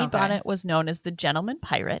 Stede Bonnet was known as the gentleman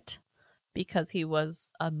pirate because he was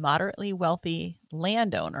a moderately wealthy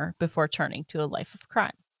landowner before turning to a life of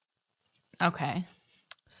crime. Okay.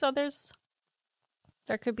 So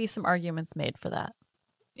there could be some arguments made for that.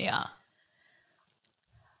 Yeah.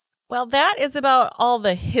 Well, that is about all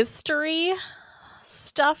the history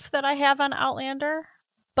stuff that I have on Outlander.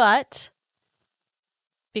 But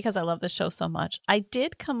because I love this show so much, I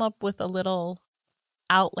did come up with a little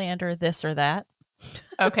Outlander this or that.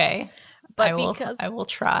 Okay. But I will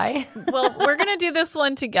try. Well, we're going to do this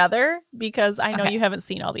one together because I know you haven't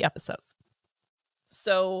seen all the episodes.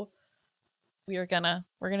 So we're going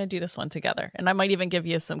to do this one together. And I might even give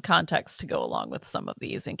you some context to go along with some of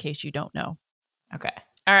these in case you don't know. Okay.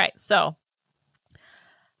 All right. So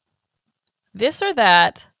this or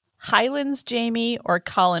that, Highlands Jamie or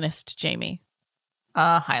Colonist Jamie?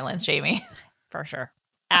 Highlands Jamie. For sure.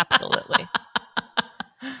 Absolutely.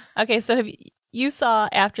 Okay, so you saw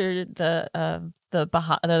after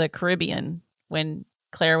the Caribbean when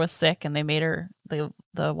Claire was sick and they made her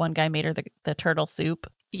the one guy made her the turtle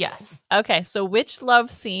soup? Yes. Okay, so which love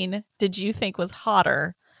scene did you think was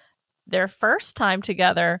hotter? Their first time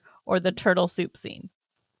together or the turtle soup scene?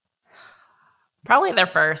 Probably their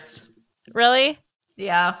first. Really?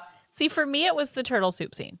 Yeah. See, for me it was the turtle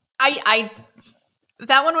soup scene. I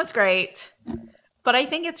that one was great. But I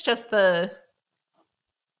think it's just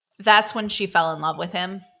that's when she fell in love with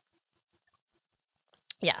him.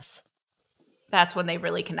 Yes. That's when they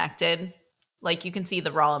really connected. Like, you can see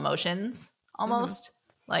the raw emotions almost.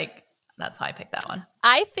 Mm-hmm. Like, that's why I picked that one.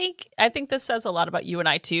 I think this says a lot about you and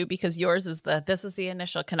I too, because yours is this is the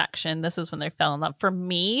initial connection. This is when they fell in love. For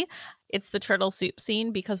me, it's the turtle soup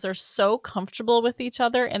scene because they're so comfortable with each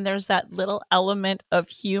other and there's that little element of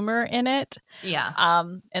humor in it. Yeah.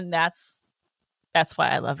 And that's why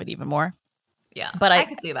I love it even more. Yeah. But I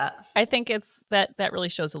could see that. I think it's that really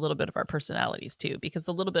shows a little bit of our personalities too, because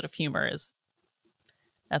the little bit of humor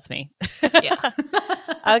that's me. Yeah.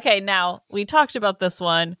 Okay, now we talked about this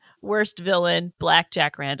one. Worst villain, Black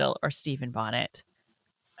Jack Randall or Stephen Bonnet.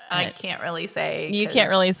 I can't really say. You can't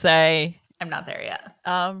really say. I'm not there yet.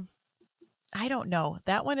 I don't know.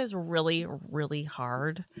 That one is really, really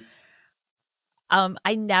hard.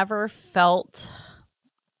 I never felt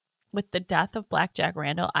with the death of Black Jack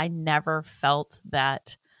Randall, I never felt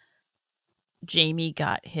that Jamie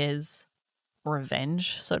got his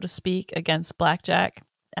revenge, so to speak, against Black Jack.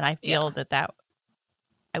 And I feel that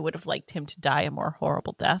I would have liked him to die a more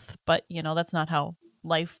horrible death. But, that's not how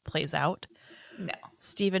life plays out. No.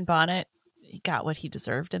 Stephen Bonnet, he got what he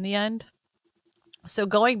deserved in the end. So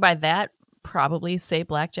going by that, probably say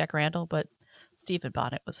Black Jack Randall, but Stephen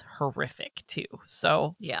Bonnet was horrific too.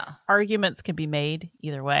 So arguments can be made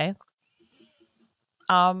either way.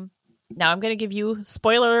 Now I'm going to give you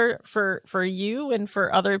spoiler for you and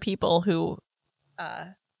for other people who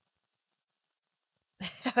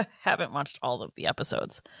haven't watched all of the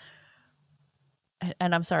episodes.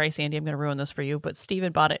 And I'm sorry, Sandy, I'm going to ruin this for you, but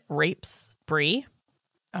Stephen Bonnet rapes Bree.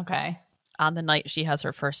 Okay. On the night she has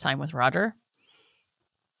her first time with Roger.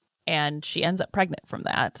 And she ends up pregnant from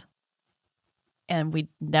that. And we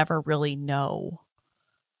never really know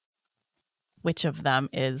which of them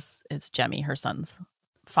is Jemmy, her son's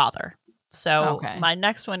father. So my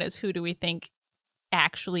next one is, who do we think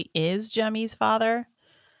actually is Jemmy's father?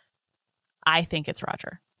 I think it's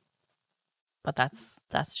Roger. But that's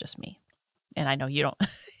just me. And I know you don't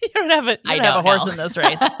have a horse in this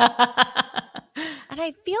race. And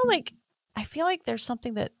I feel like there's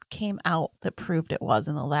something that came out that proved it was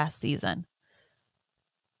in the last season.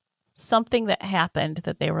 Something that happened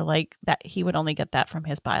that they were like that he would only get that from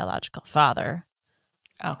his biological father.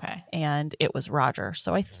 Okay. And it was Roger.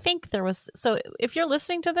 So I think there was, so if you're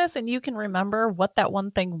listening to this and you can remember what that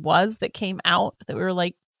one thing was that came out that we were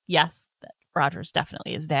like, yes, Roger's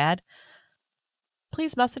definitely his dad,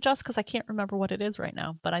 please message us because I can't remember what it is right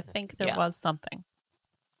now, but I think there was something.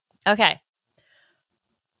 Okay.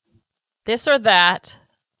 This or that,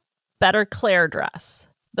 better Claire dress,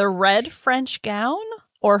 the red French gown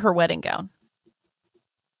or her wedding gown?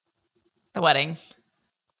 The wedding.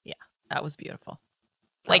 Yeah, that was beautiful.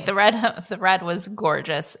 Like the red was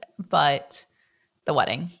gorgeous, but the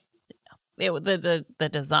wedding. The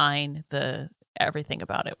design, everything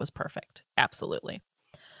about it was perfect. Absolutely.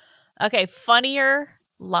 Okay, funnier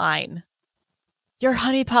line. Your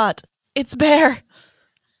honeypot, it's bare.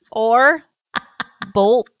 Or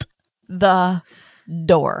bolt the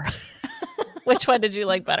door. Which one did you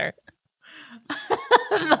like better?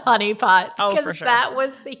 The honeypot. Oh, for sure. That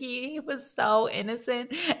was, he was so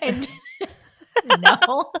innocent and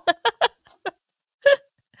no.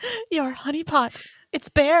 Your honeypot, it's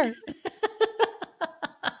bare.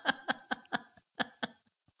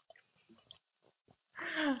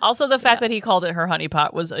 Also, the fact that he called it her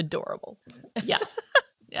honeypot was adorable. Yeah.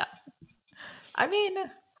 Yeah. I mean,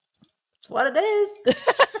 it's what it is.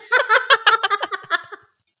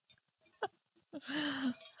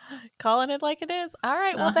 Calling it like it is. All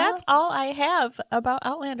right. Well, that's all I have about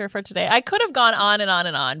Outlander for today. I could have gone on and on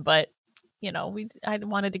and on, but I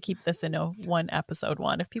wanted to keep this in a one episode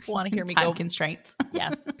one. If people want to hear me Time constraints.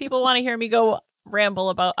 Yes. If people want to hear me go ramble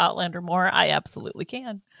about Outlander more, I absolutely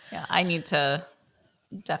can. Yeah, I need to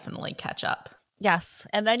definitely catch up. Yes.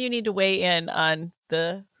 And then you need to weigh in on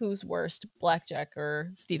the who's worst, Blackjack or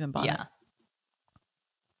Stephen Bonnet. Yeah.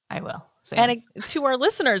 I will. Same. And to our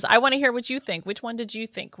listeners, I want to hear what you think. Which one did you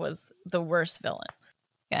think was the worst villain?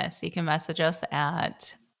 Yes, you can message us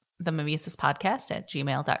at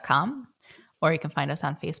themimesispodcast@gmail.com, or you can find us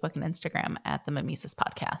on Facebook and Instagram at the Mimesis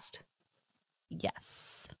Podcast.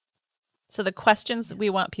 Yes. So the questions we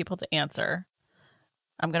want people to answer,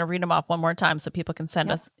 I'm going to read them off one more time so people can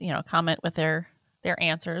send us, comment with their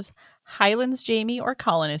answers. Highlands Jamie or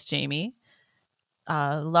Colonist Jamie?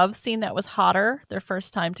 Love scene that was hotter, their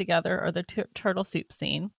first time together, or the turtle soup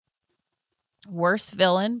scene. Worst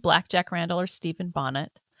villain, Black Jack Randall or Stephen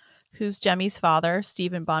Bonnet. Who's Jemmy's father,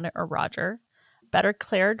 Stephen Bonnet or Roger? Better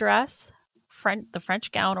Claire dress, the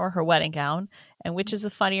French gown or her wedding gown? And which is a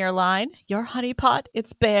funnier line? Your honeypot,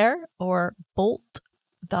 it's bare, or bolt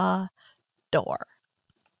the door?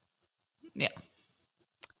 Yeah.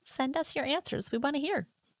 Send us your answers. We want to hear.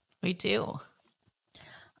 We do.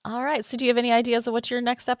 All right. So do you have any ideas of what your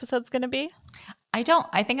next episode's going to be? I don't.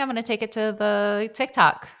 I think I'm going to take it to the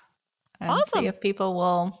TikTok and see if people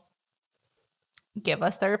will give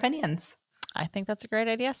us their opinions. I think that's a great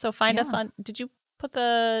idea. So find us Yeah. on, did you put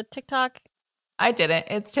the TikTok? I didn't.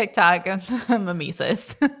 It's TikTok. I'm a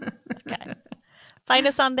Mises. Okay. Find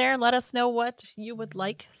us on there and let us know what you would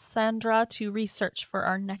like Sandra to research for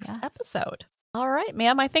our next episode. All right,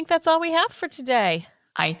 ma'am. I think that's all we have for today.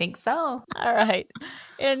 I think so. All right.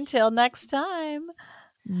 Until next time.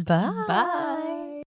 Bye. Bye.